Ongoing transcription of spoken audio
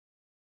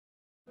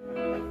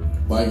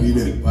Pagi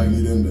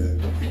dan there.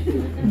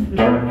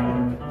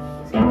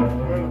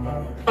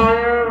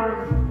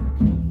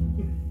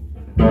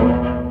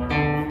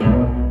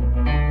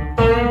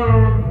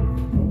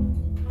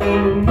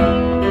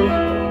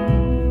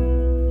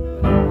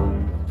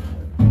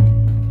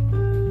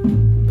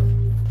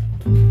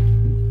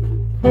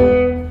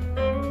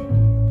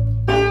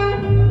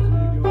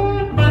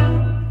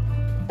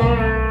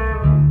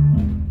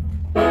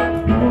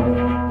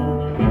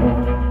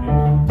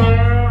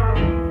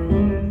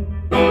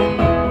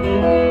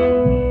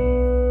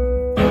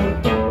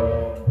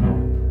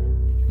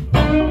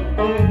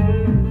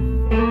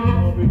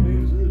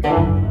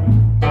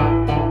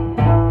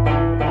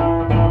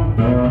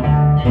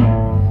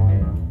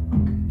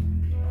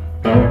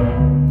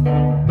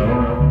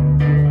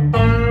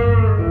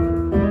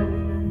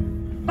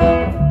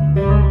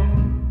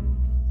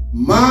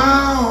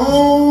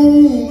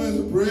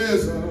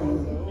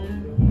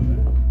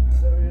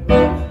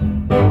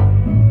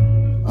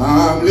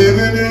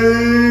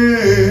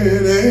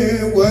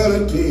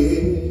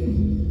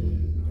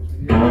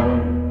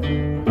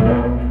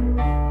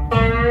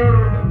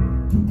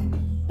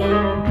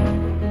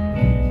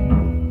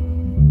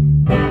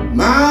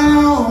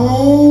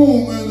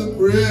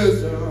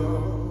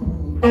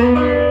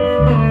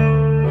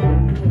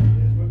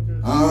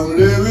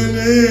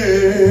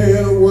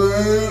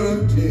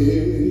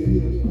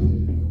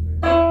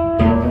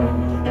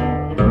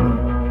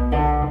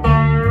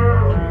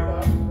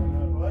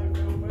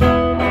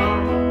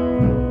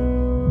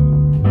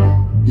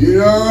 You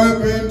know,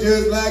 it's been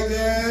just like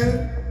that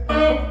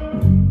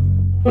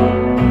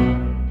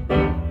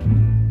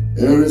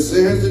ever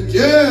since the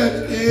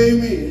judge gave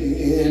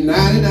me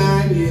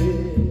 99 years.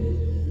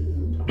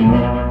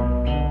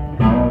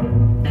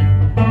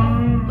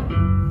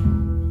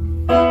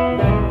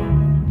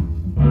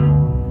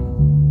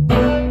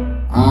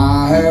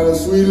 I had a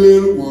sweet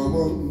little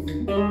woman.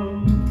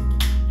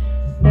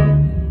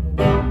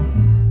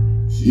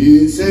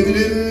 She said she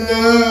didn't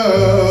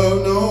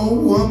love no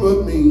one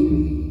but me.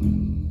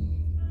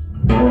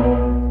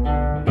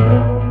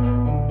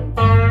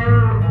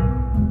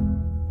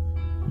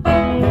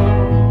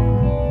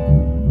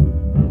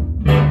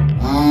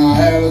 I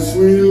had a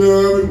sweet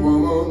loving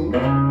woman.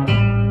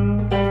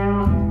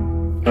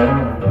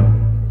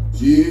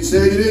 She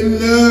said she didn't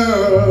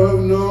love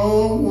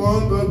no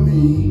one but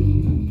me.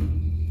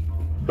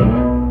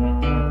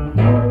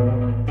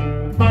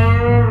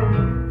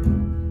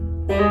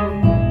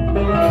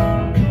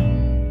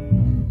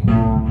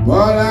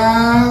 But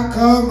I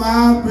caught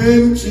my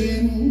baby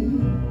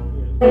cheating.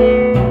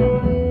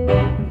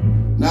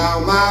 Now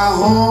my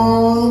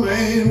home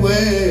ain't where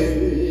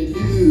it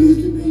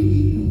used to be.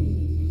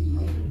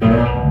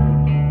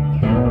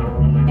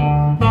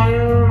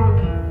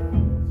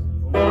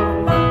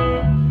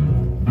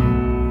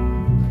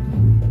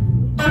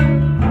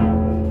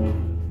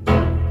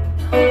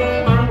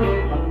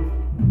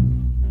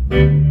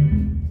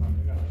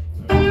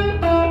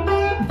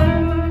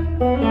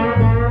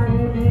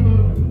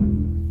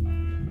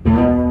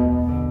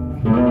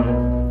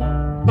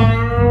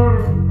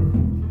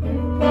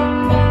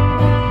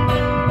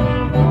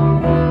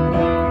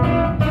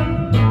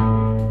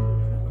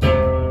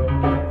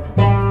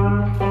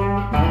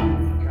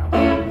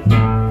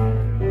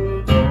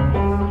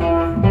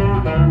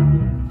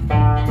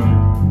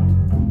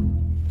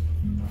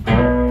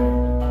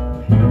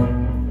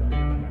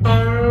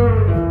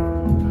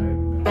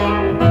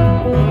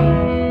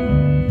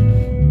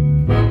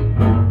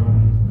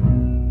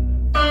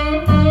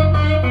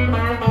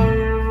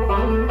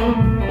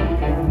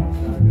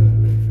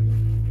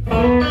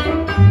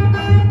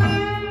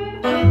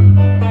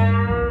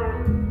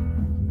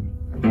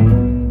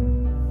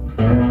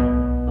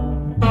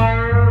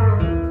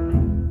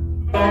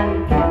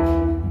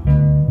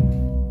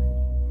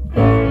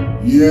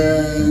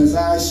 Yes,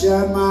 I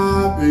shot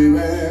my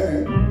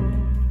baby,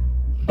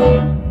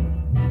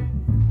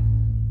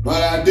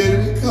 but I did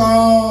it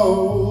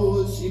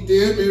because she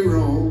did me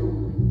wrong.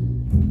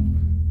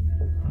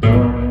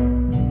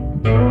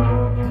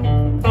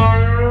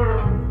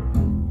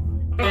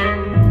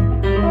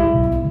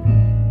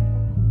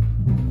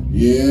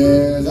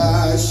 Yes,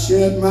 I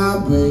shot my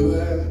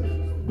baby,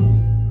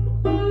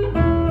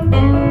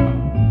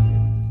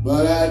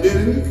 but I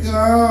did it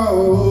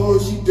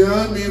because she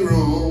done me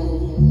wrong.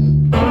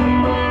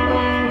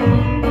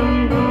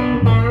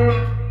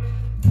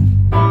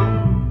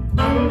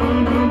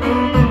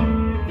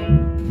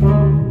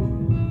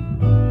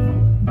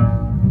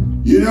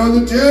 You know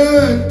the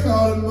judge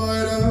called it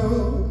murder.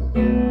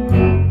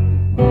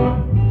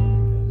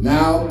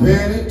 Now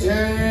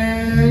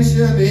penitentiary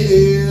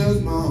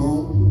is my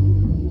home.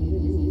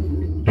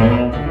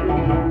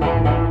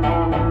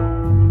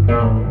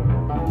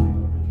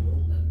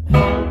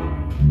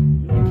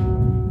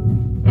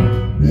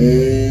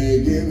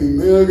 They give me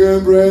milk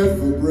and bread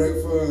for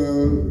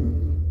breakfast,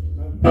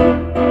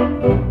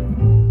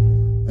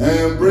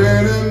 and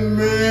bread and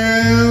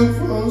milk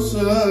for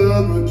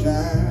supper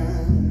time.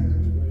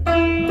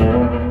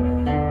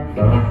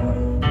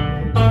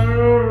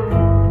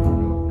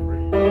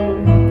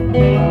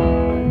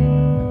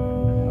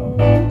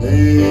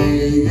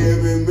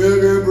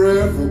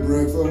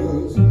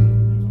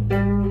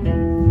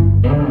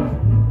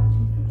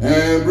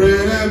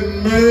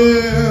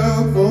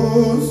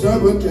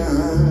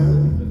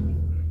 time.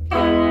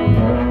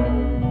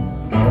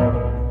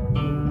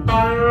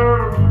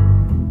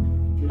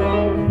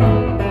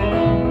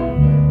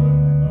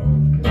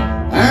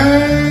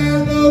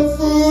 And the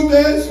food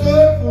that's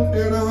served for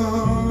dinner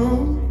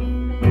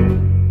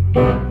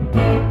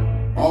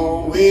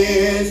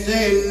always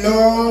say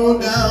low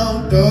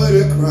down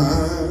dirty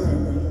crime.